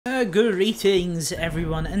Greetings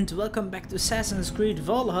everyone and welcome back to Assassin's Creed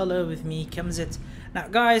Valhalla. With me comes it. Now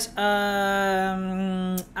guys,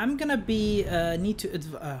 I'm gonna be need to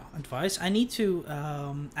advise. I need to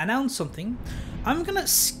announce something. I'm gonna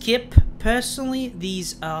skip personally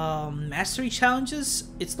these mastery challenges.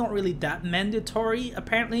 It's not really that mandatory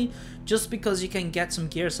apparently, just because you can get some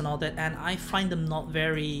gears and all that, and I find them not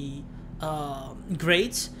very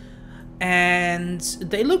great. And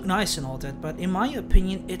they look nice and all that, but in my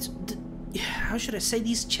opinion, it's, how should I say,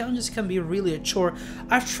 these challenges can be really a chore.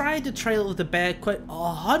 I've tried the trail of the bag quite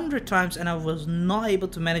 100 times and I was not able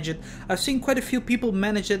to manage it. I've seen quite a few people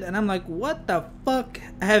manage it and I'm like, what the fuck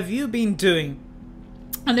have you been doing?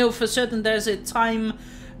 I know for certain there's a time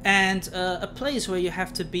and a place where you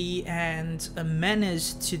have to be and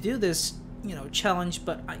manage to do this, you know, challenge,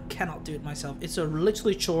 but I cannot do it myself. It's a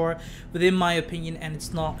literally chore within my opinion, and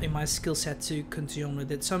it's not in my skill set to continue on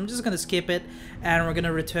with it. So I'm just gonna skip it, and we're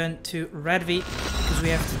gonna return to Redvi because we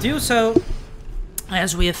have to do so,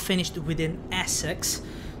 as we have finished within Essex.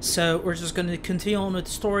 So we're just gonna continue on with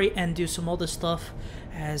the story and do some other stuff,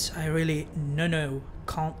 as I really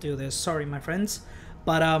can't do this. Sorry, my friends.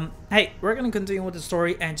 But hey, we're gonna continue with the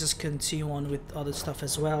story and just continue on with other stuff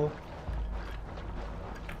as well,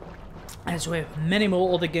 as we have many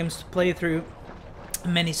more other games to play through,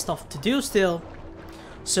 many stuff to do still.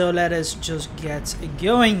 So let us just get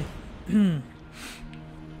going. I'm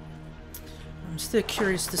still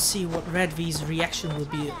curious to see what Redvi's reaction will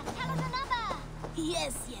be.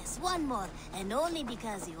 Yes, one more, and only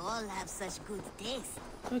because you all have such good taste.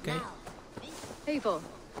 Okay. Eivor,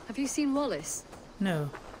 have you seen Wallace?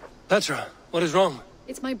 No. Petra, what is wrong?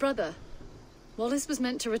 It's my brother. Wallace was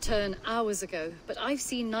meant to return hours ago, but I've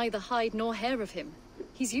seen neither hide nor hair of him.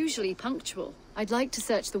 He's usually punctual. I'd like to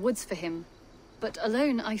search the woods for him, but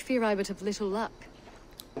alone I fear I would have little luck.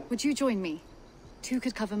 Would you join me? Two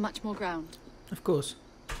could cover much more ground. Of course.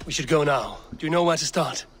 We should go now. Do you know where to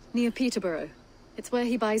start? Near Peterborough. It's where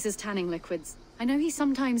he buys his tanning liquids. I know he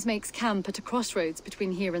sometimes makes camp at a crossroads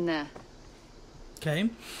between here and there. Okay.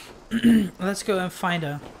 Let's go and find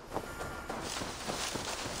her.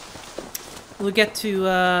 We'll get to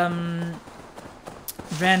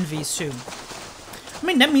Ranvi soon. I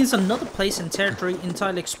mean, that means another place and territory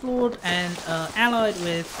entirely explored and allied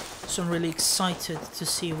with, so I'm really excited to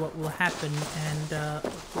see what will happen. And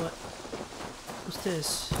what's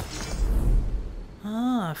this?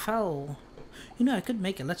 Ah, foul. You know, I could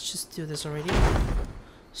make it. Let's just do this already.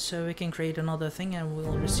 So we can create another thing and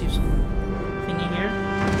we'll receive some thingy here.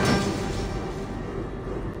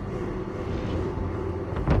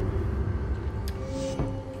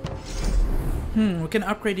 We can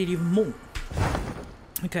upgrade it even more.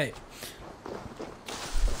 Okay.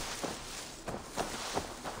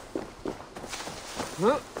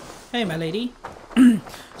 Hey, my lady.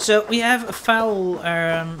 So we have a fowl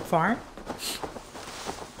farm.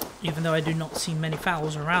 Even though I do not see many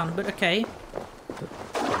fowls around, but okay.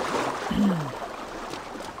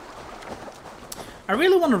 I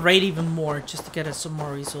really want to raid even more just to get us some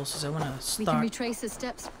more resources. I want to start. We can retrace his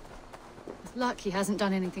steps. With luck, he hasn't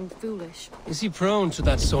done anything foolish. Is he prone to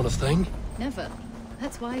that sort of thing? Never.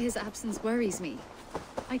 That's why his absence worries me.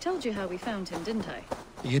 I told you how we found him, didn't I?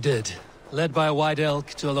 You did. Led by a white elk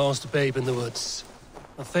to a lost babe in the woods.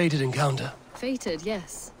 A fated encounter. Fated,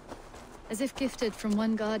 yes. As if gifted from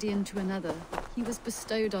one guardian to another, he was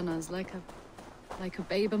bestowed on us like a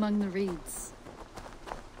babe among the reeds.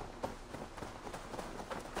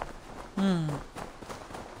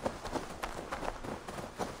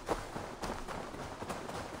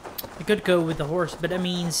 I could go with the horse, but that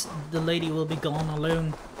means the lady will be gone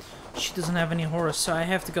alone. She doesn't have any horse, so I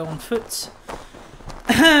have to go on foot.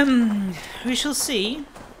 We shall see.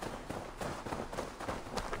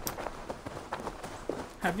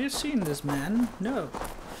 Have you seen this man? No.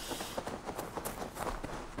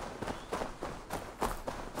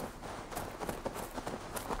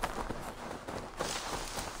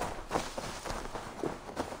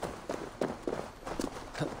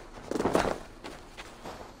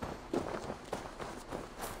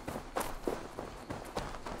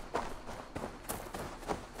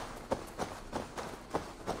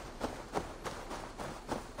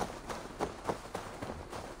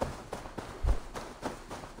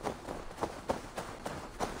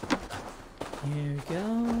 Here we go.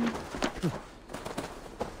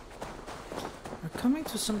 We're coming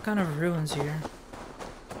to some kind of ruins here.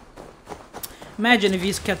 Imagine if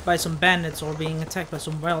he's kept by some bandits or being attacked by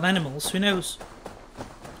some wild animals. Who knows?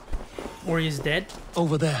 Or he's dead.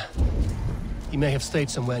 Over there. He may have stayed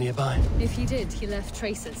somewhere nearby. If he did, he left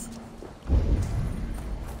traces.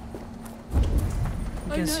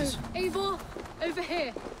 Oh no, Eivor! Over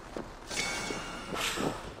here!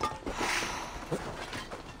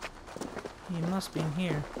 must be in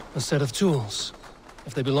here. A set of tools.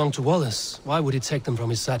 If they belong to Wallace, why would he take them from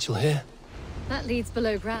his satchel here? That leads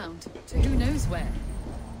below ground, to who knows where.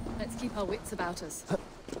 Let's keep our wits about us.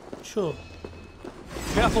 Sure.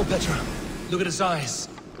 Careful, Petra. Look at his eyes.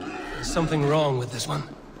 There's something wrong with this one.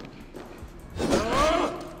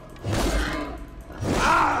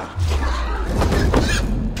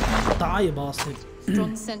 Die, you bastard.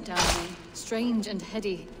 Strong scent down here. Strange and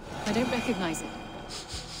heady. I don't recognize it.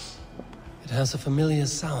 It has a familiar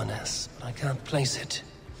sourness, but I can't place it.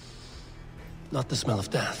 Not the smell of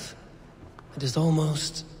death. It is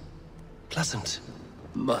almost pleasant.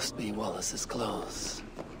 Must be Wallace's clothes.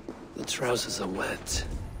 The trousers are wet.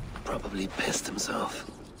 Probably pissed himself.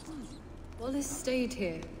 Wallace stayed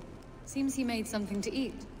here. Seems he made something to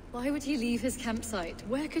eat. Why would he leave his campsite?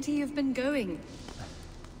 Where could he have been going?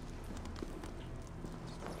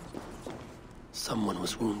 Someone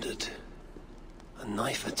was wounded. A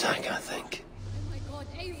knife attack, I think. Oh my god,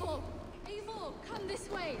 Eivor! Eivor, come this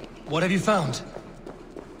way! What have you found?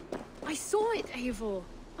 I saw it, Eivor.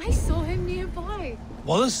 I saw him nearby.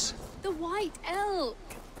 Wallace? The White Elk!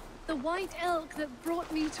 The White Elk that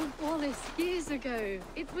brought me to Wallace years ago.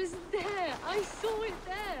 It was there. I saw it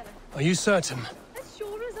there. Are you certain? As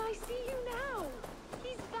sure as I see you now.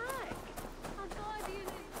 He's back. Our guardian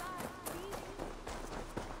is back.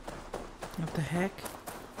 What the heck?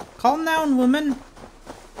 Calm down, woman.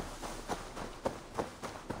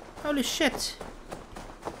 Holy shit.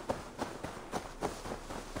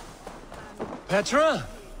 Petra?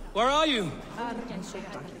 Where are you?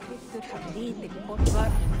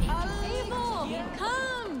 Eivor,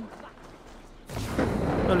 come!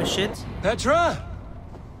 Holy shit. Petra?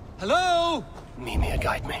 Hello? Mimir,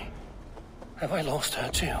 guide me. Have I lost her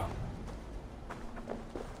too?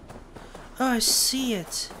 Oh, I see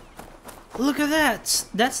it. Look at that.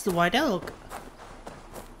 That's the White Elk.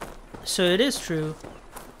 So it is true.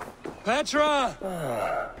 Petra!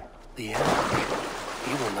 The elk.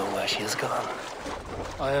 He will know where she has gone.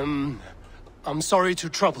 I'm sorry to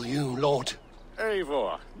trouble you, Lord.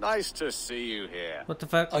 Eivor, nice to see you here. What the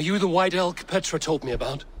fuck? Are you the White Elk Petra told me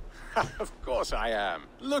about? Of course I am.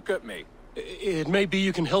 Look at me. It may be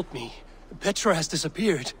you can help me. Petra has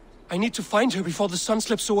disappeared. I need to find her before the sun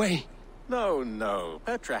slips away. No.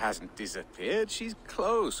 Petra hasn't disappeared. She's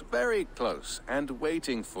close, very close, and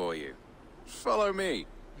waiting for you. Follow me.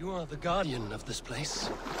 You are the guardian of this place.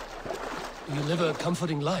 You live a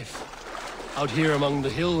comforting life. Out here among the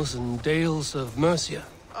hills and dales of Mercia.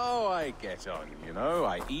 Oh, I get on, you know.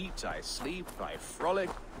 I eat, I sleep, I frolic.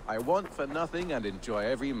 I want for nothing and enjoy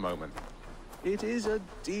every moment. It is a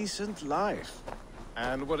decent life.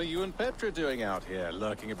 And what are you and Petra doing out here,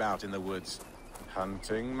 lurking about in the woods?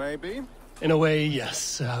 Hunting, maybe? In a way,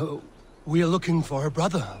 yes. We are looking for her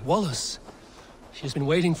brother, Wallace. She's been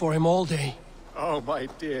waiting for him all day. Oh, my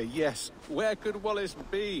dear, yes. Where could Wallace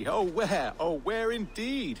be? Oh, where? Oh, where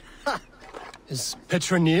indeed? Ha! Is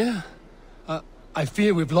Petra near? I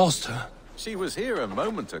fear we've lost her. She was here a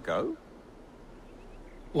moment ago.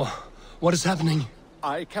 What is happening?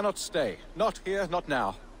 I cannot stay. Not here, not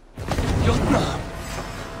now. Jotnar!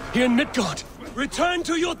 Here in Midgard! Return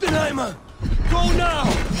to Jotunheimer! Go now,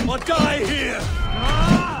 or die here!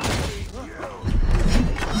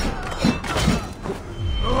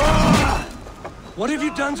 What have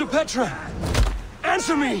you done to Petra?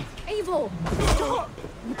 Answer me! Eivor, stop!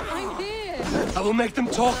 I'm here! I will make them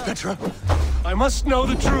talk, Petra. I must know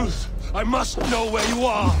the truth. I must know where you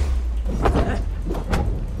are.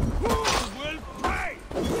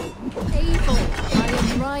 Eivor, I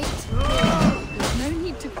am right here. There's no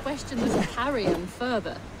need to question this carrion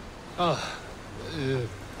further.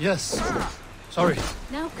 Yes. Sorry.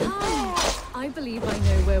 Now come! I believe I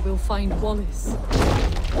know where we'll find Wallace.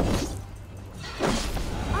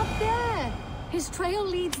 Up there! His trail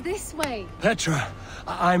leads this way. Petra,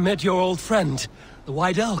 I met your old friend, the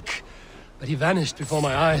White Elk. But he vanished before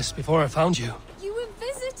my eyes, before I found you. You were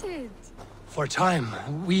visited! For a time,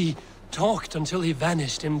 we talked until he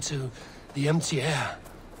vanished into the empty air.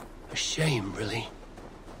 A shame, really.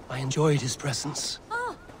 I enjoyed his presence.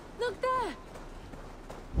 Ah! Look there!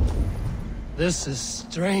 This is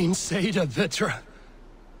strange, Seda, Petra.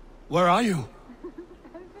 Where are you?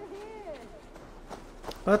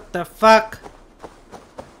 What the fuck?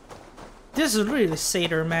 This is really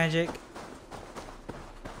satyr magic.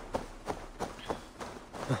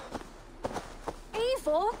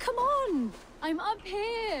 Eivor, come on! I'm up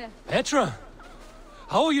here! Petra!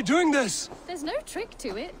 How are you doing this? There's no trick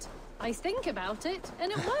to it. I think about it,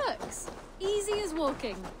 and it works. Easy as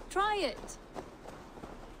walking. Try it.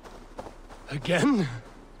 Again?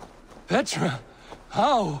 Petra,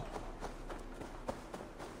 how?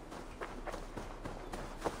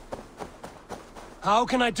 How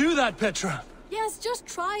can I do that, Petra? Yes, just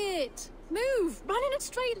try it. Move. Run in a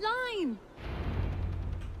straight line.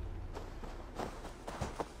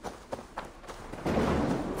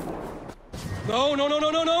 No, no, no,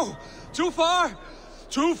 no, no, no! Too far!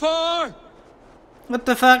 Too far! What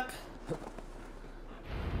the fuck?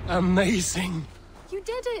 Amazing. You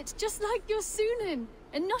did it, just like your Sunan.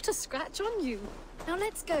 And not a scratch on you. Now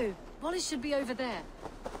let's go. Wallace should be over there.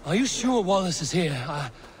 Are you sure Wallace is here?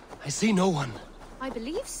 I see no one. I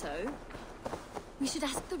believe so. We should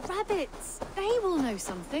ask the rabbits. They will know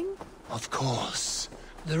something. Of course.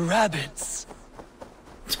 The rabbits.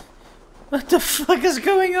 What the fuck is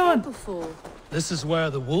going on? Before. This is where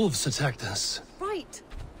the wolves attacked us. Right.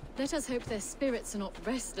 Let us hope their spirits are not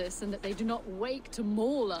restless and that they do not wake to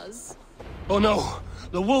maul us. Oh no!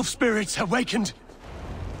 The wolf spirits have wakened!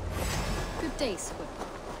 Good day, Squib.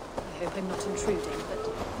 I hope I'm not intruding,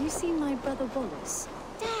 but have you seen my brother Wallace?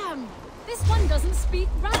 Damn! This one doesn't speak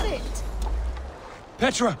rabbit!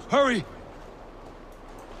 Petra, hurry!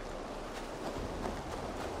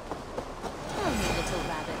 Tell me, little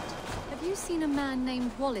rabbit. Have you seen a man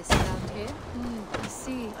named Wallace around here? I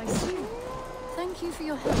see, I see. Thank you for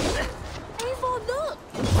your help. Eivor, look!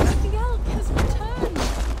 The elk has returned!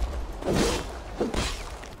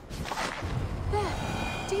 There!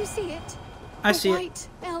 Do you see it? I see A it. white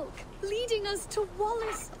elk leading us to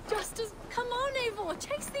Wallace. Just as... Come on, Eivor!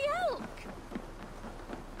 Chase the elk!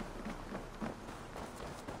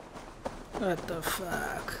 What the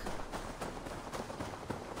fuck?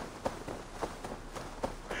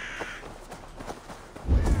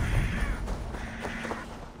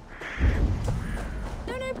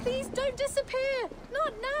 No, no, please don't disappear!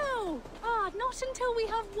 Not now! Not until we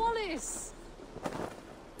have Wallace!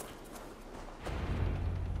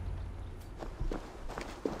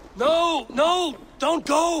 No! No! Don't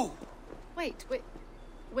go! Wait,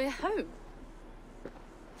 we're home.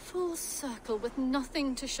 Full circle with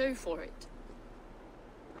nothing to show for it.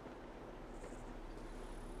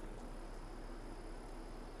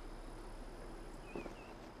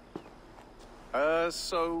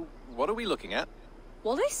 So what are we looking at?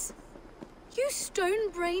 Wallace? You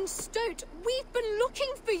stone-brained stoat! We've been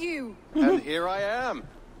looking for you! And here I am,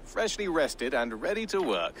 freshly rested and ready to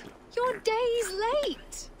work. Your day's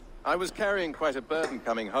late! I was carrying quite a burden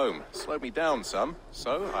coming home. Slowed me down some,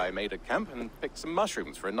 so I made a camp and picked some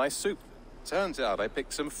mushrooms for a nice soup. Turns out I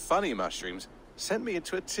picked some funny mushrooms. Sent me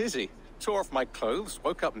into a tizzy. Tore off my clothes,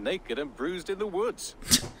 woke up naked and bruised in the woods.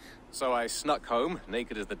 So I snuck home,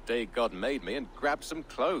 naked as the day God made me, and grabbed some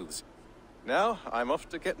clothes. Now I'm off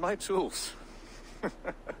to get my tools.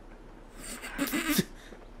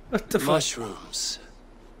 What the fuck? Mushrooms.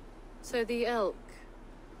 So the elk.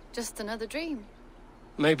 Just another dream.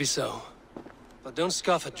 Maybe so. But don't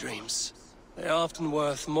scoff at dreams. They're often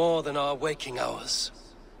worth more than our waking hours.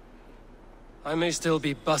 I may still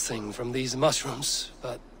be buzzing from these mushrooms,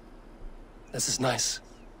 but this is nice.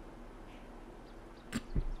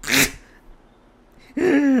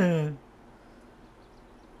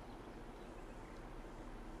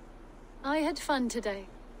 I had fun today.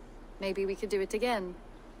 Maybe we could do it again.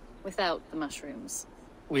 Without the mushrooms.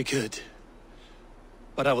 We could.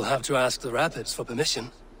 But I will have to ask the rabbits for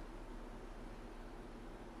permission.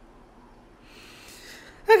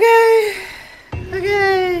 Okay.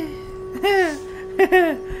 Okay.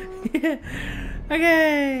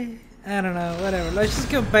 Okay. I don't know. Whatever. Let's just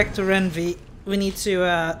go back to Renvi. We need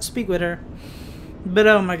to speak with her. But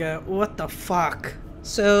oh my god, what the fuck?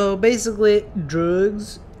 So basically,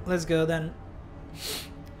 drugs. Let's go then.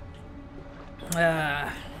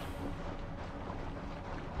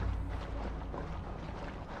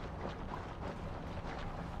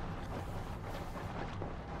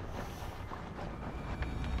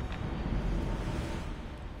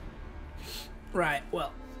 Right,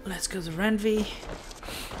 well, let's go to Renvi.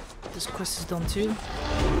 This quest is done too.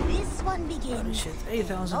 This one Holy begins. shit,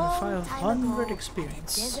 Long time 8,500 ago,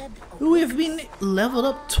 experience. desert We've been leveled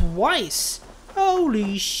up twice.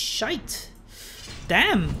 Holy shite.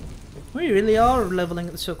 Damn. We really are leveling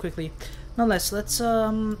it so quickly. Nonetheless, let's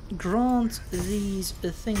grant these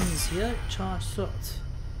things here. Charge thought.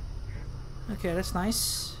 Okay, that's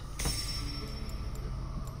nice.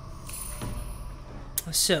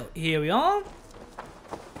 So, here we are.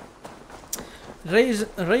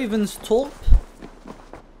 Raven's Top.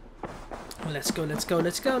 Let's go, let's go,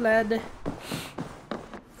 let's go, lad.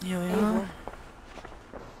 Here we are.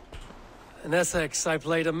 In Essex, I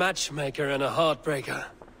played a matchmaker and a heartbreaker.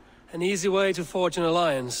 An easy way to forge an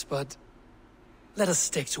alliance, but let us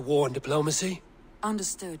stick to war and diplomacy.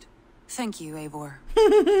 Understood. Thank you, Eivor.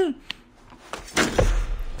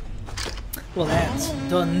 Well, that's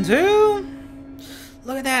done too.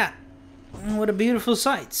 Look at that! What a beautiful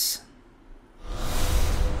sights.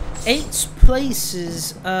 8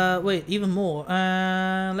 places, wait, even more.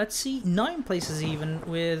 Let's see, 9 places even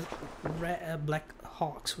with Black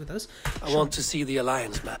Hawks with us. I want to see the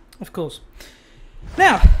Alliance map. Of course.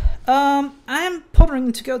 Now, I am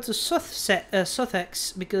pondering to go to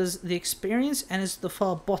Sussex because the experience and it's the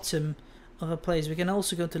far bottom of a place. We can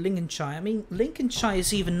also go to Lincolnshire. I mean, Lincolnshire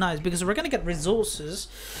is even nice because we're gonna get resources.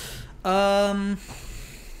 I'm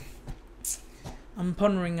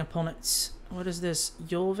pondering upon it. What is this?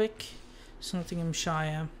 Jorvik?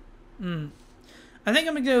 Nottinghamshire. I think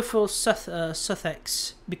I'm gonna go for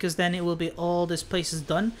Sussex because then it will be all these places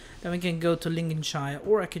done. Then we can go to Lincolnshire,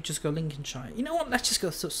 or I could just go Lincolnshire. You know what? Let's just go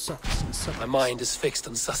to Sussex. My mind is fixed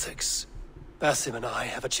on Sussex. Basim and I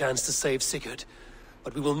have a chance to save Sigurd,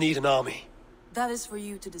 but we will need an army. That is for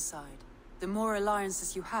you to decide. The more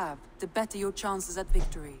alliances you have, the better your chances at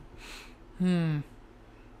victory.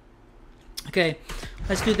 Okay,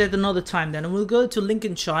 let's do that another time then. And we'll go to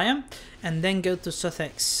Lincolnshire and then go to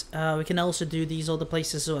Sussex. We can also do these other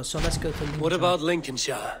places as well. So let's go to Lincolnshire. What about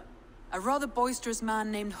Lincolnshire? A rather boisterous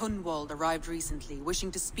man named Hunwald arrived recently,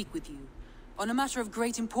 wishing to speak with you. On a matter of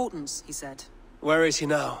great importance, he said. Where is he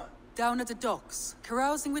now? Down at the docks,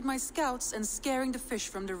 carousing with my scouts and scaring the fish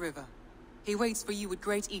from the river. He waits for you with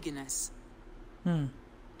great eagerness.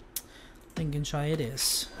 Lincolnshire it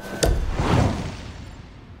is.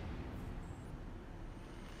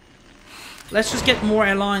 Let's just get more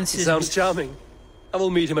alliances. He sounds charming. I will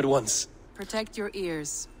meet him at once. Protect your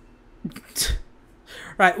ears.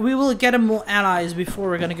 Right, we will get more allies before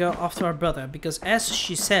we're gonna go after our brother, because as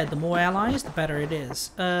she said, the more allies, the better it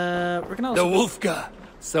is. We're gonna also... The Wolfgar!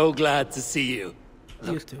 So glad to see you.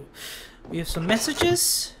 You too. We have some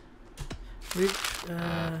messages.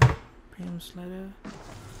 Premium's letter.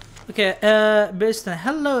 Okay, Biston.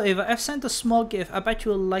 Hello, Ava. I've sent a small gift. I bet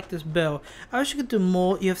you will like this bow. I wish you could do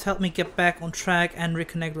more. You have helped me get back on track and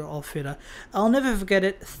reconnect with Alfreda. I'll never forget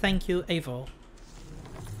it. Thank you, Ava.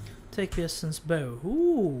 Take Biston's bow.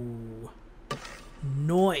 Ooh.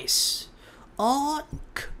 Nice.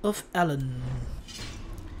 Ark of Ellen.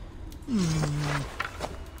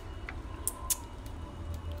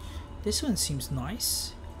 This one seems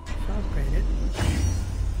nice. I'll upgrade it.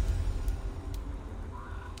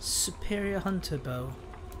 Superior Hunter Bow.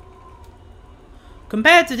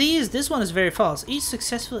 Compared to these, this one is very fast. Each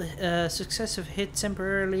successive hit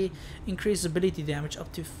temporarily increases ability damage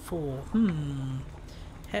up to 4.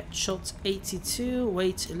 Headshots 82,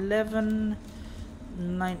 weight 11,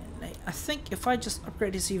 9. I think if I just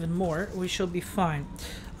upgrade this even more, we should be fine.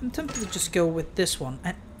 I'm tempted to just go with this one.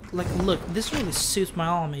 And like, look, this really suits my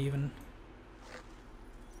arm even.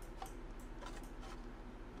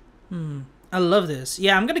 I love this.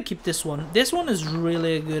 Yeah, I'm gonna keep this one. This one is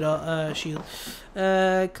really a good shield.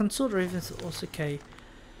 Consult Ravens also okay.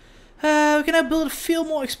 We can now build a few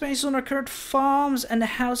more expansions on our current farms and the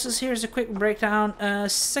houses. Here's a quick breakdown.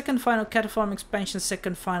 Second final cattle farm expansion,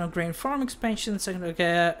 second final grain farm expansion, second...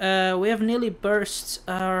 Okay, we have nearly burst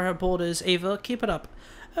our borders. Ava, keep it up.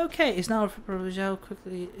 Okay, it's now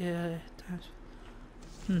quickly...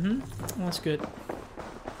 that's good.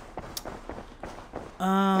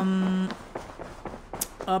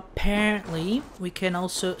 Apparently we can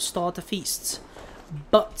also start the feasts,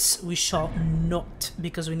 but we shall not,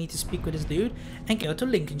 because we need to speak with this dude and go to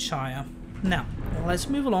Lincolnshire. Now let's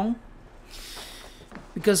move along,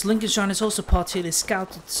 because Lincolnshire is also partially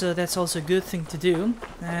scouted, so that's also a good thing to do,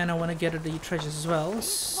 and I want to get the treasures as well,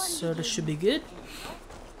 so this should be good.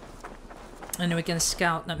 And then we can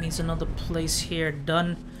scout. That means another place here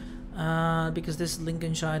done. Because this is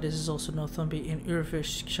Lincolnshire, this is also Northumbria in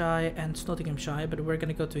Irvishire and Nottinghamshire, but we're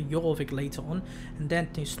gonna go to Jorvik later on, and then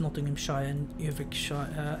to Nottinghamshire and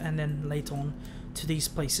Irvishire, and then later on to these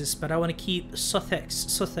places. But I want to keep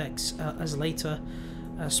Sussex as later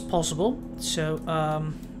as possible, so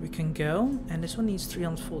we can go. And this one needs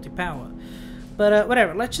 340 power, but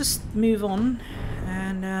whatever. Let's just move on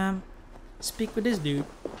and speak with this dude.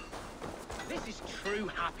 This is true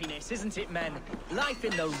happiness, isn't it, men? Life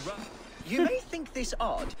in the rough. You may think this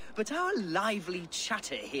odd, but our lively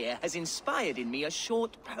chatter here has inspired in me a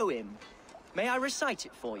short poem. May I recite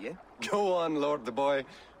it for you? Go on, Lord the Boy.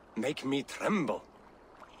 Make me tremble.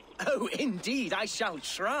 Oh, indeed, I shall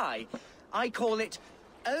try. I call it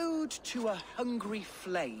Ode to a Hungry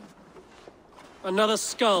Flame. Another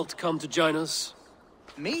skald come to join us.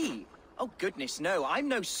 Me? Oh, goodness, no. I'm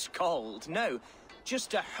no skald, no.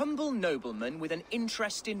 Just a humble nobleman with an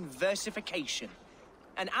interest in versification.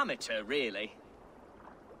 An amateur, really.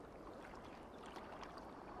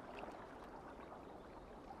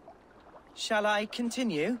 Shall I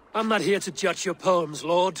continue? I'm not here to judge your poems,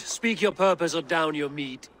 Lord. Speak your purpose or down your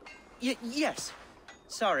meat. Yes.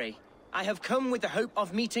 Sorry. I have come with the hope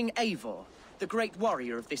of meeting Eivor, the great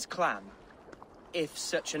warrior of this clan. If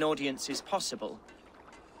such an audience is possible.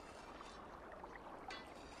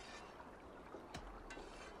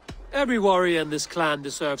 Every warrior in this clan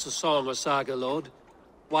deserves a song or saga, Lord.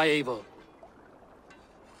 Why Eivor?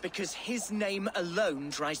 Because his name alone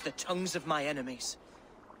dries the tongues of my enemies.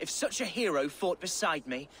 If such a hero fought beside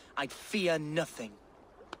me, I'd fear nothing.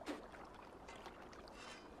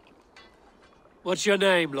 What's your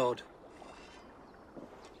name, Lord?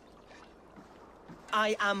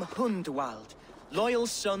 I am Hundwald, loyal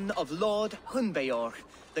son of Lord Hunbeorg,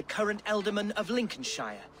 the current Elderman of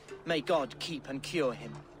Lincolnshire. May God keep and cure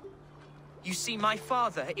him. You see, my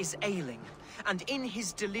father is ailing, and in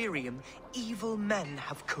his delirium, evil men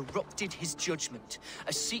have corrupted his judgment.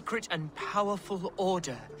 A secret and powerful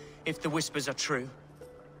order, if the whispers are true.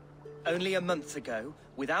 Only a month ago,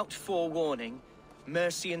 without forewarning,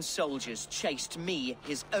 Mercian soldiers chased me,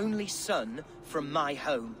 his only son, from my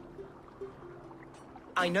home.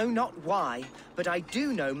 I know not why, but I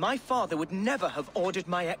do know my father would never have ordered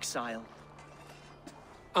my exile.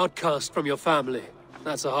 Outcast from your family.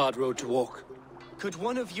 That's a hard road to walk. Could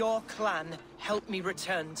one of your clan help me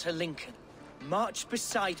return to Lincoln? March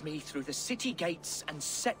beside me through the city gates and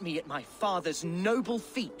set me at my father's noble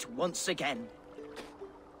feet once again.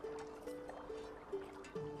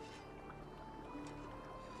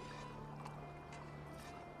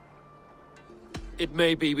 It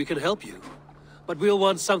may be we can help you, but we'll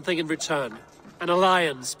want something in return. An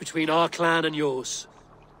alliance between our clan and yours.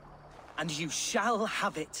 And you shall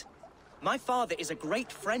have it. My father is a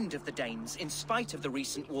great friend of the Danes, in spite of the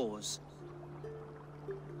recent wars.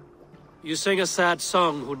 You sing a sad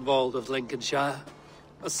song, Hundwald of Lincolnshire.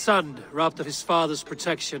 A son robbed of his father's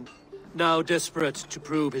protection, now desperate to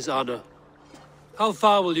prove his honor. How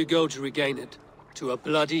far will you go to regain it? To a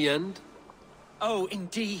bloody end? Oh,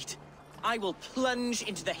 indeed. I will plunge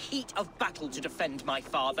into the heat of battle to defend my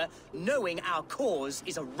father, knowing our cause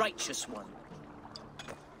is a righteous one.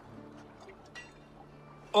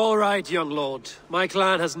 All right, young lord. My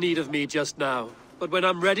clan has need of me just now. But when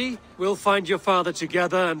I'm ready, we'll find your father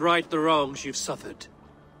together and right the wrongs you've suffered.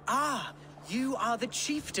 Ah, you are the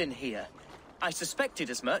chieftain here. I suspected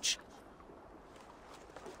as much.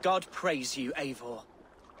 God praise you, Eivor.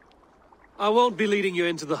 I won't be leading you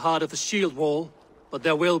into the heart of the shield wall, but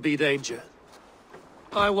there will be danger.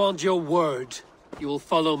 I want your word. You will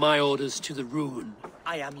follow my orders to the ruin.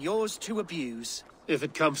 I am yours to abuse. If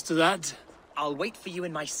it comes to that. I'll wait for you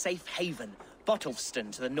in my safe haven,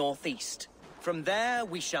 Bottleston to the northeast. From there,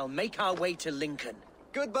 we shall make our way to Lincoln.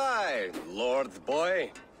 Goodbye, Lord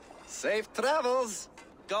Boy. Safe travels.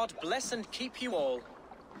 God bless and keep you all.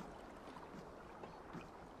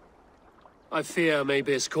 I fear I may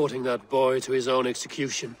be escorting that boy to his own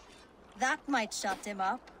execution. That might shut him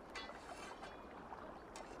up.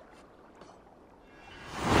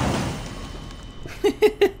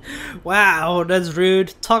 Wow, that's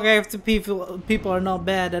rude. Talk after people are not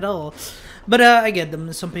bad at all. But I get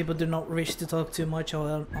them. Some people do not wish to talk too much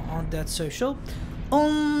on that social.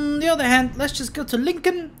 On the other hand, let's just go to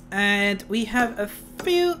Lincoln, and we have a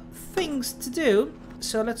few things to do.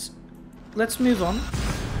 So let's move on.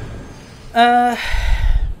 Ah,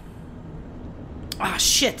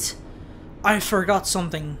 shit! I forgot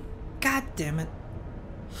something. God damn it!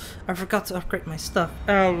 I forgot to upgrade my stuff.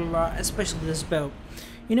 Especially this bow.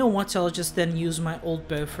 You know what? I'll just then use my old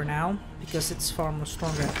bow for now, because it's far more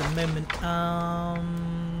stronger at the moment. I'll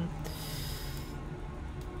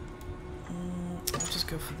just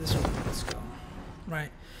go for this one. Let's go.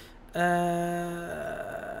 Right. Where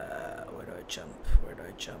do I jump? Where do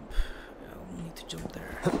I jump? I need to jump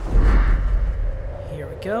there. Here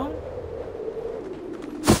we go.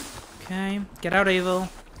 Okay. Get out, Evil.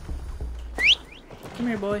 Come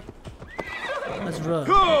here, boy. Let's run.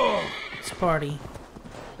 Let's party.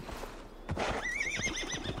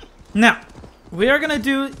 Now, we are gonna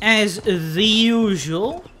do as the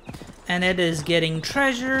usual, and it is getting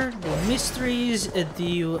treasure, the mysteries,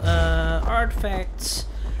 the artifacts,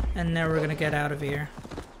 and now we're gonna get out of here.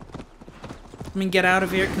 I mean, get out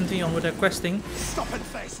of here, continue on with the questing. Stop and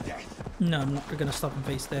face death. No, I'm not gonna stop and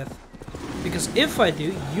face death. Because if I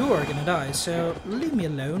do, you are gonna die, so leave me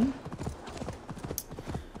alone.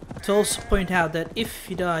 To also point out that if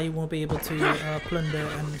you die, you won't be able to plunder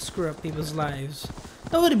and screw up people's lives.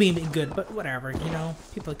 That would have been good, but whatever, you know.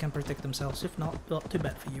 People can protect themselves. If not, well, too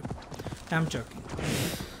bad for you. I'm joking.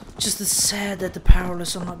 Just as sad that the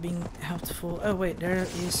powerless are not being helpful. Oh wait, there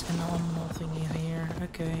is an animal thingy here.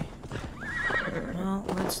 Okay. Well,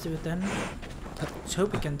 let's do it then. Let's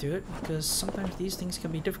hope we can do it, because sometimes these things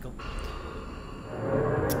can be difficult.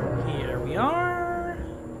 Here we are.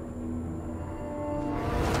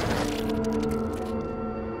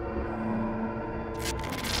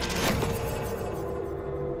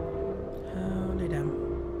 Holy damn.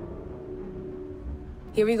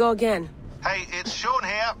 Here we go again. Hey, it's Sean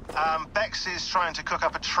here. Bex is trying to cook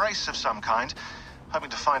up a trace of some kind, hoping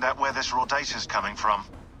to find out where this raw data's coming from.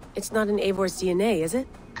 It's not in Eivor's DNA, is it?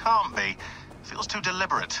 Can't be. Feels too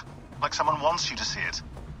deliberate, like someone wants you to see it.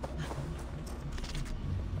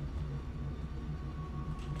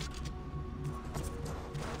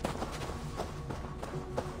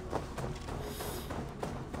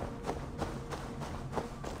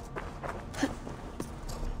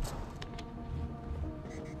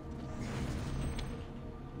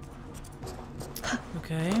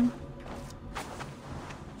 Okay.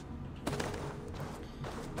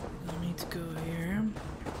 I need to go here.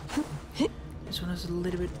 This one is a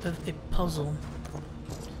little bit of a puzzle.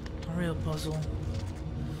 A real puzzle.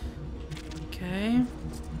 Okay.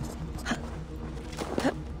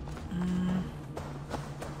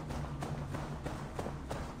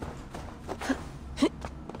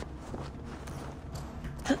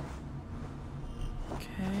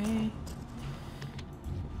 Okay.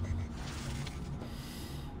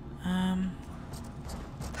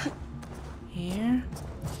 Here.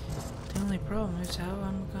 The only problem is how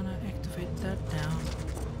I'm gonna activate that now.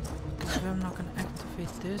 Because if I'm not gonna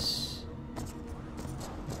activate this.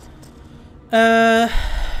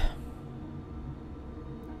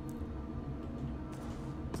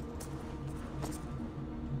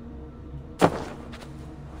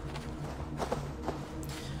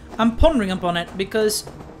 I'm pondering upon it because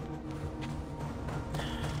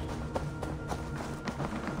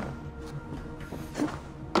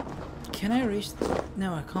can I reach?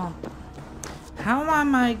 No, I can't. How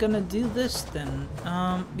am I gonna do this then?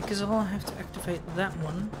 Because I'll have to activate that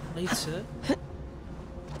one later.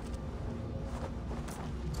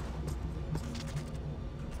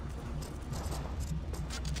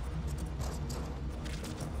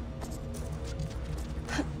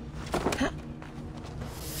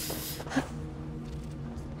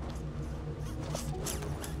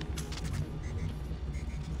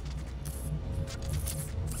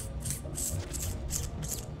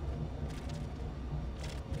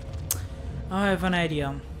 I have an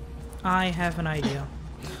idea. I have an idea.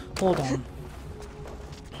 Hold on.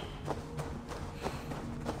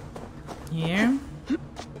 Here.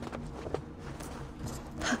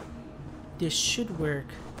 This should work.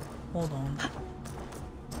 Hold on.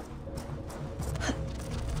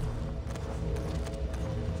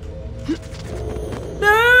 No!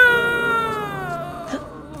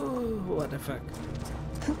 What the fuck?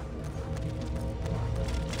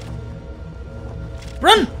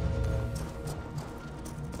 Run!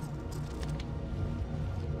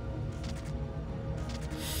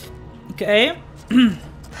 Okay.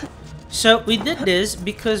 So we did this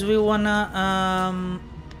because we wanna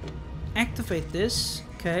activate this,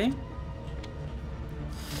 okay?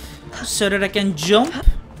 So that I can jump.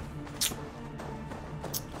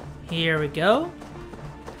 Here we go.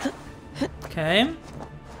 Okay.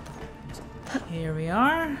 Here we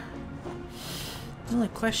are. The only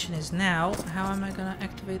question is now, how am I gonna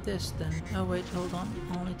activate this then? Oh wait, hold on.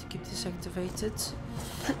 I'll need to keep this activated.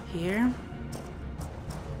 Here.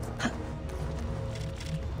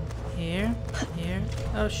 Here. Here.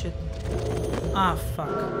 Oh shit. Ah, fuck.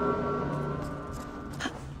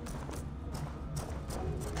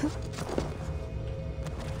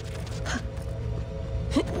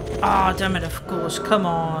 Ah, damn it, of course. Come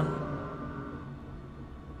on.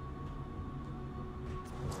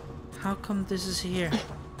 How come this is here?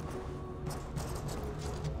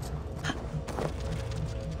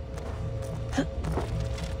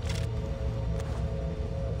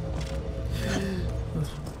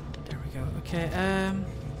 There we go. Okay,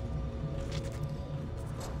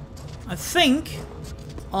 I think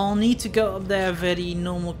I'll need to go up there where the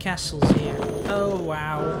normal castles here. Oh,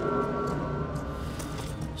 wow.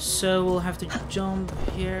 So we'll have to jump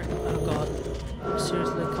here. Oh god.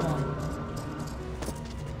 Seriously, come on.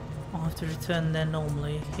 I'll have to return there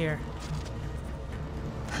normally. Here.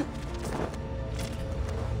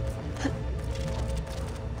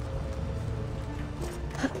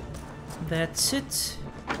 That's it.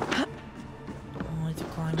 I'll need to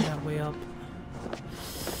climb that way up.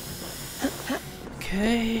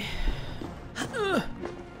 Okay.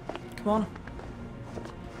 Come on.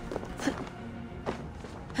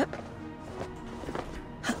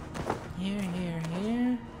 Here, here,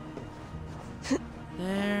 here.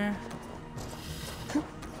 There.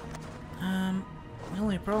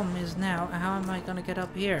 problem is now, how am I gonna get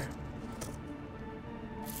up here?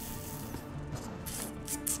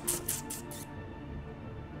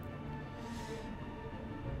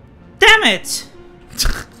 Damn it!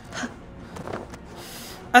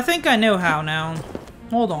 I think I know how now.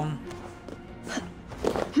 Hold on.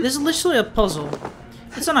 This is literally a puzzle.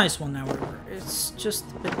 It's a nice one, however. It's just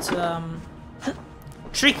a bit,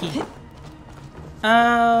 tricky.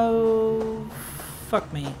 Oh...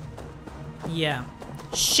 Fuck me. Yeah.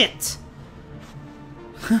 Shit!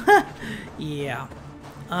 Yeah.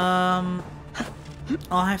 I'll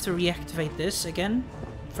have to reactivate this again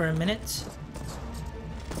for a minute.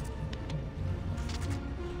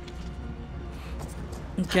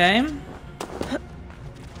 Okay.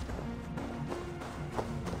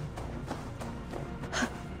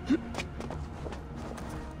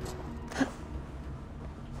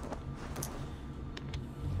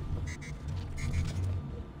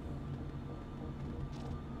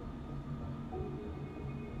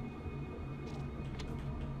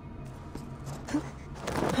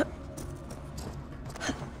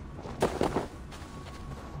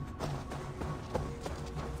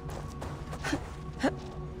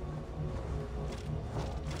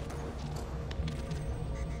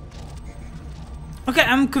 Okay,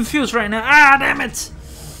 I'm confused right now. Ah, damn it!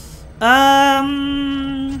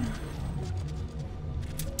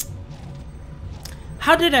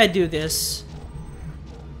 How did I do this?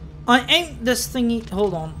 I aimed this thingy.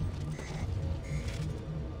 Hold on.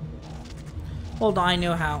 Hold on, I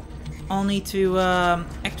know how. I'll need to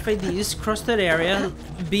activate these, cross that area,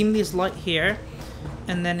 beam this light here,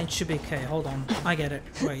 and then it should be okay. Hold on, I get it.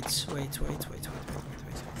 Wait.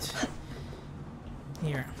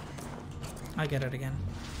 Here. I get it again.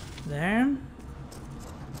 There.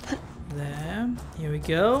 There. Here we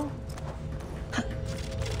go.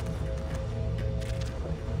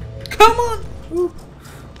 Come on! Ooh.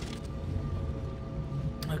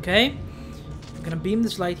 Okay. I'm gonna beam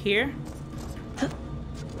this light here.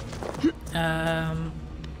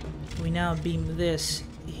 We now beam this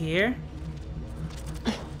here.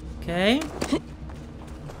 Okay.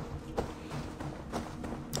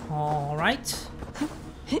 All right.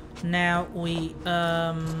 Now we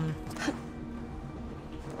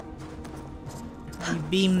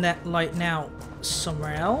beam that light now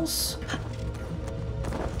somewhere else.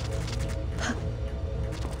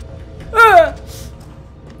 Ah!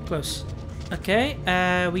 Close.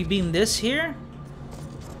 Okay, we beam this here.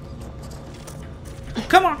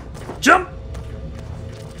 Come on, jump!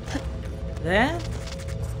 There.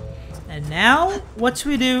 And now what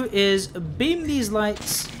we do is beam these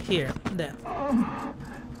lights here. There.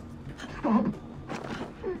 Stop!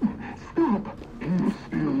 Stop! Can you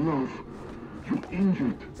still love? You're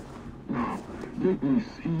injured. Now, let me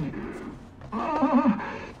see. Ah!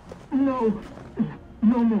 No!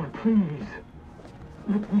 No more, please.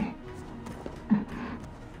 Let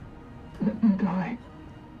me die.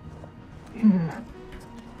 Here.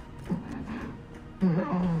 Your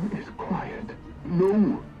arm is quiet.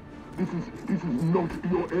 No! This is not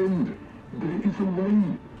your end. There is a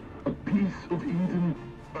way. A piece of Eden.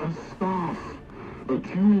 A staff,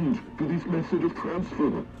 attuned to this method of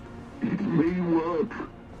transfer. It may work.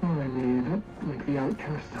 All I need, like the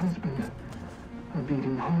outcast husband. A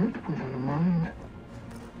beating heart without a mind.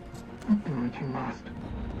 Do what you must.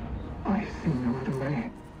 I see no other way.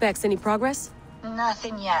 Bex, any progress?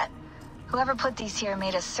 Nothing yet. Whoever put these here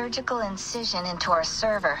made a surgical incision into our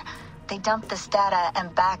server. They dumped this data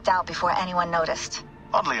and backed out before anyone noticed.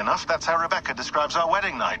 Oddly enough, that's how Rebecca describes our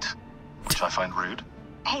wedding night. Which I find rude.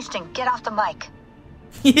 Hastings, get off the mic.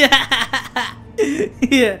 Yeah.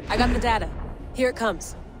 Yeah. I got the data. Here it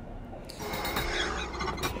comes.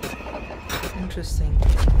 Interesting.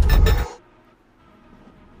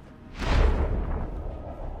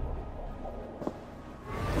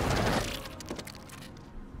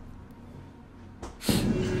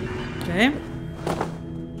 Okay.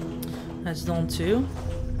 That's done too.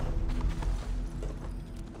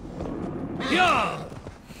 Yeah.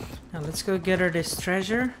 Now let's go get her this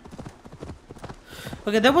treasure.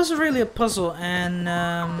 Okay, that was really a puzzle, and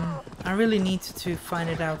I really need to find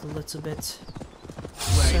it out a little bit.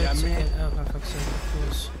 Wait a minute. Oh, for fuck's sake, of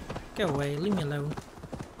course. Go away, leave me alone.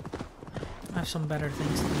 I have some better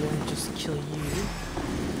things to do than just kill you.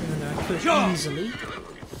 Even though I could easily.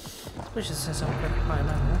 Especially since I'm quite high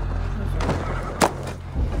level.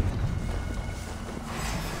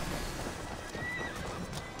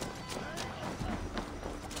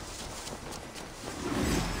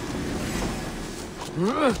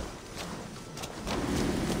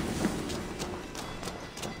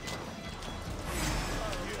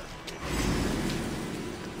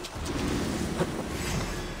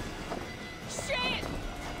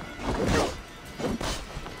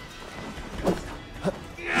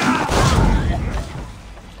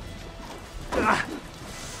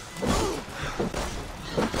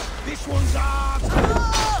 This one's ours!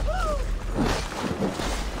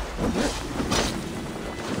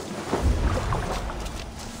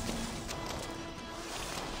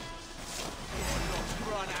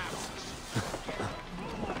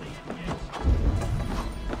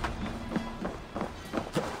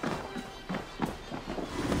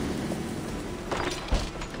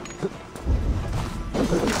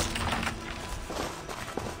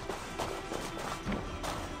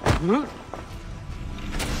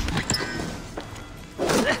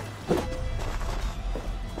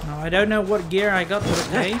 Now I don't know what gear I got, but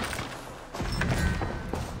okay.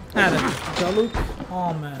 Ah, the Galuk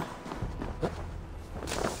armor.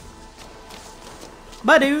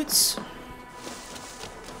 Bye, dudes.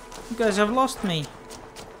 You guys have lost me.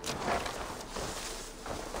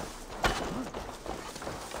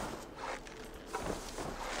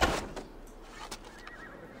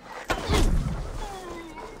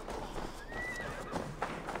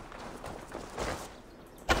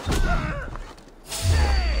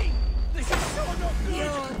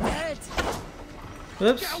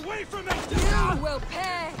 Oops. Get away from me! You will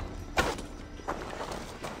pay!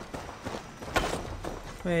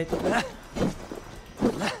 Wait.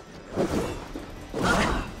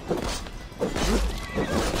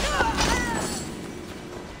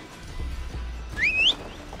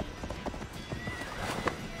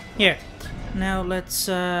 Here. Now let's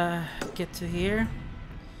get to here.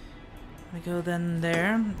 We go then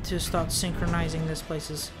there to start synchronizing these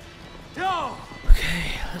places.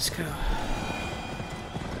 Okay, let's go.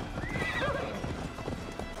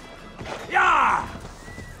 Yeah!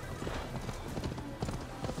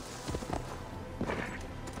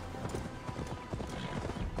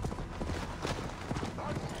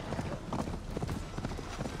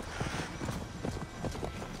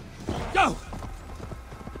 Go!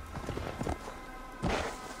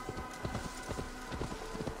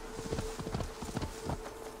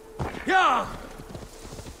 Yeah!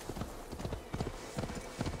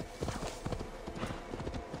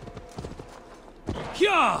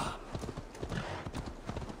 Yeah!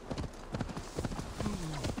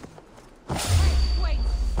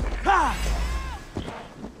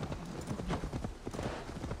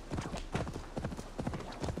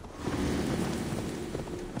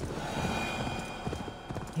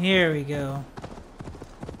 Here we go.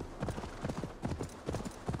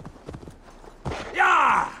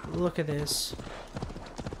 Yeah! Look at this.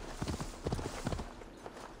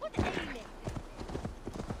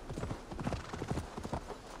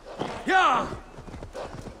 Yeah!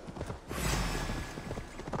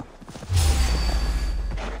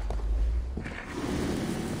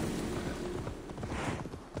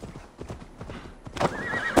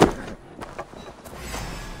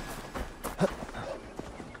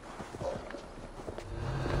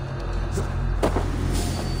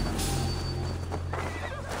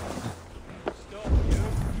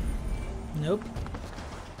 Nope.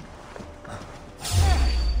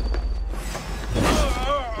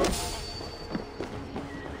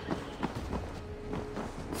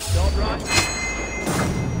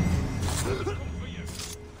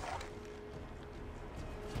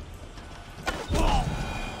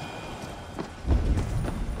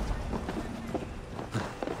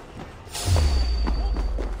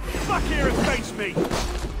 Back here and face me!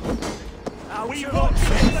 We want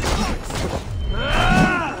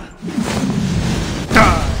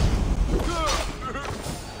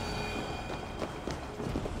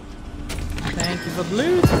Thank you for the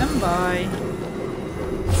loot and bye.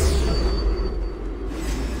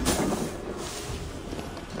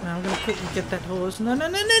 Now I'm gonna quickly get that horse. No, no,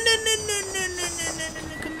 no, no, no, no, no, no, no, no, no,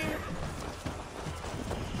 no, come here.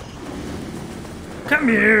 Come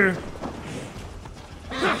here.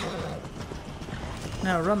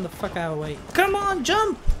 Now run the fuck out of the way. Come on,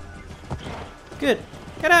 jump! Good.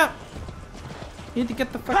 Get out! You need to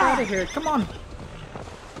get the fuck out of here. Come on.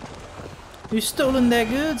 You've stolen their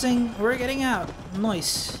goods and we're getting out.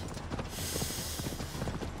 Nice.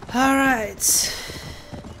 Alright.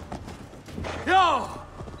 Yo!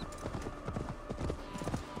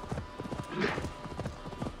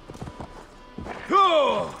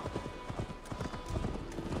 Go!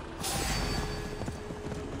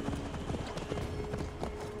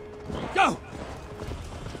 Go!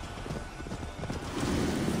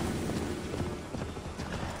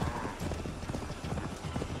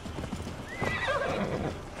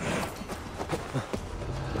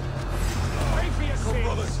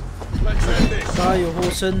 Let's end this. Bye, you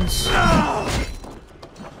horsens.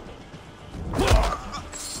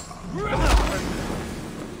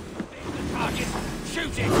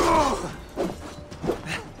 Shoot it!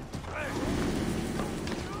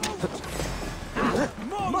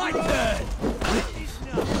 More My turn!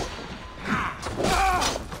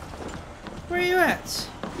 Where are you at?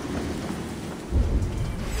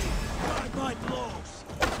 My blows.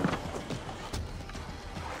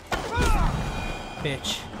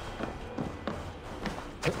 Bitch.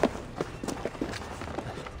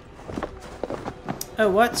 Oh,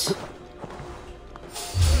 what?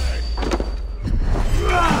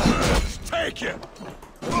 Take it.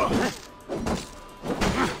 Kill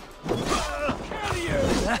you.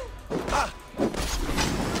 No,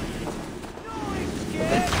 I'm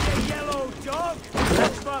scared, you yellow dog.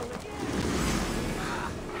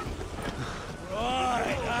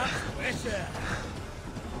 Right, that's better.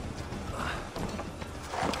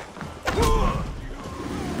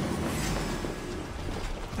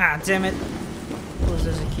 Ah, damn it. Of course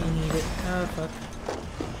there's a key needed. Oh, fuck.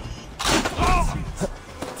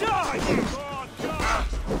 Die! Oh, God!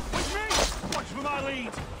 With me! Watch for my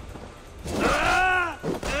lead!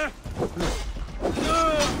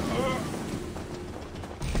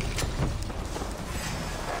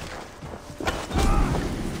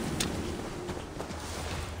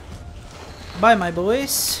 Bye, my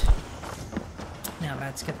boys. Now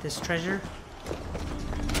let's get this treasure.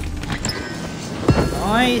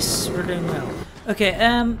 Nice, we're doing well. Okay,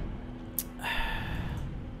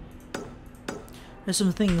 there's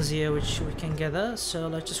some things here which we can gather, so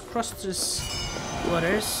let's just cross this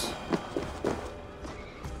waters.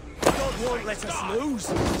 God won't let us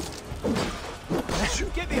lose.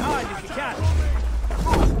 Get behind if you can.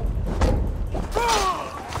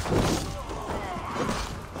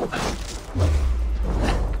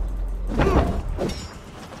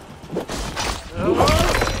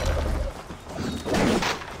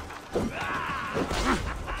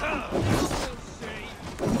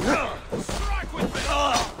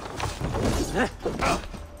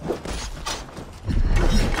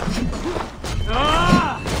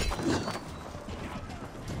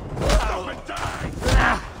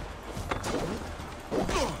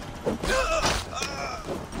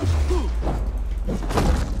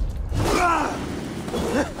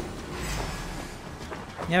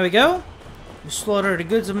 There we go. We slaughtered a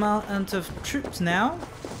good amount of troops now,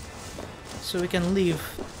 so we can leave,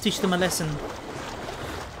 teach them a lesson.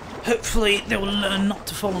 Hopefully they will learn not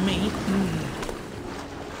to follow me.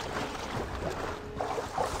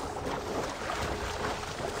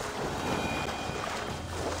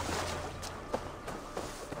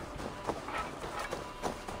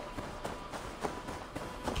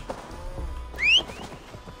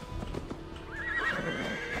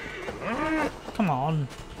 Come on.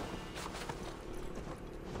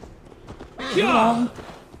 Come on.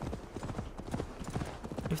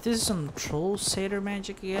 If this is some troll satyr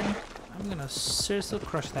magic again, I'm gonna seriously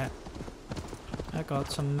crush that. I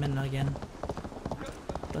got some men again.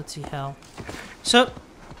 Let's see how. So,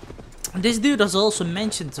 this dude has also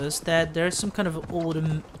mentioned to us that there's some kind of old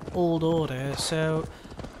order, so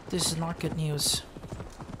this is not good news.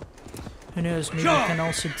 Who knows, maybe we can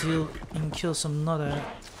also deal and kill some another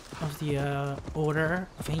of the Order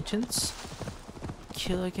of Ancients.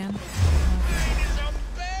 Kill again. It is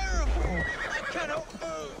unbearable! I cannot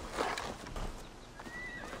move!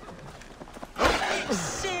 It's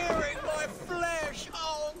searing my flesh!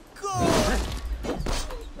 Oh, God!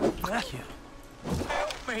 Fuck you.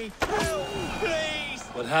 Help me! Help, please!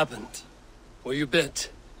 What happened? Were you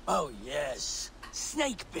bit? Oh, yes.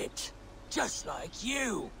 Snake bit. Just like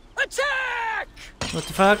you. Attack! What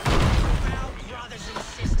the fuck? Our brothers and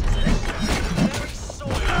sisters of the very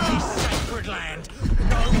soil of this sacred land.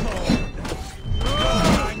 No more.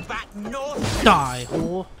 Going back north. Die,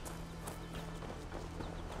 whore.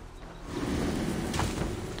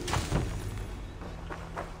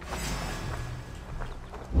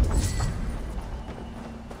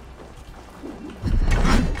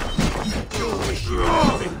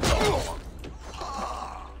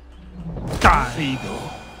 Die.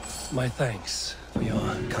 Feeble. My thanks for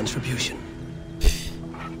your contribution.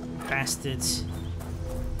 Bastards.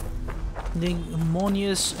 The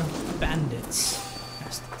ammonious bandits.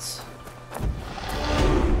 Bastards.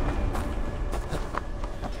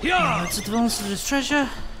 Yeah. Let's advance to this treasure.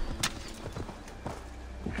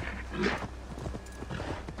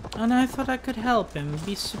 And I thought I could help him,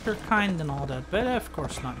 be super kind and all that, but of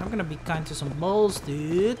course not. I'm gonna be kind to some bulls,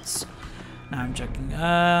 dudes. No, I'm joking.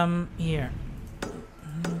 Here.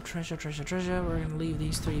 Treasure, treasure, treasure. We're gonna leave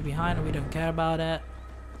these three behind. We don't care about that.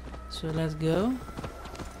 So let's go.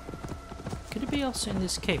 Could it be also in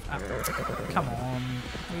this cave? Ah, come on.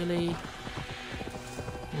 Really?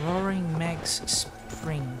 Roaring Meg's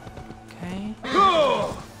Spring. Okay.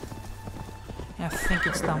 I think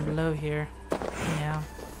it's down below here. Yeah.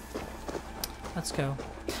 let's go.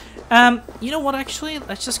 You know what, actually,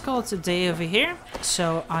 let's just call it a day over here.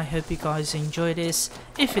 So I hope you guys enjoyed this.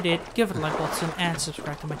 If you did, give it a like button and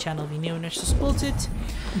subscribe to my channel if you're new and wish to support it.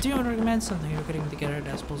 Do you want to recommend something you're putting together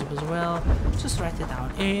that's possible as well? Just write it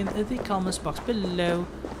down in the comments box below,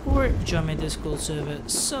 or join my Discord server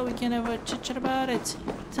so we can have a chit chat about it.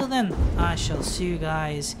 Till then, I shall see you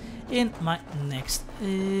guys in my next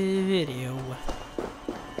video.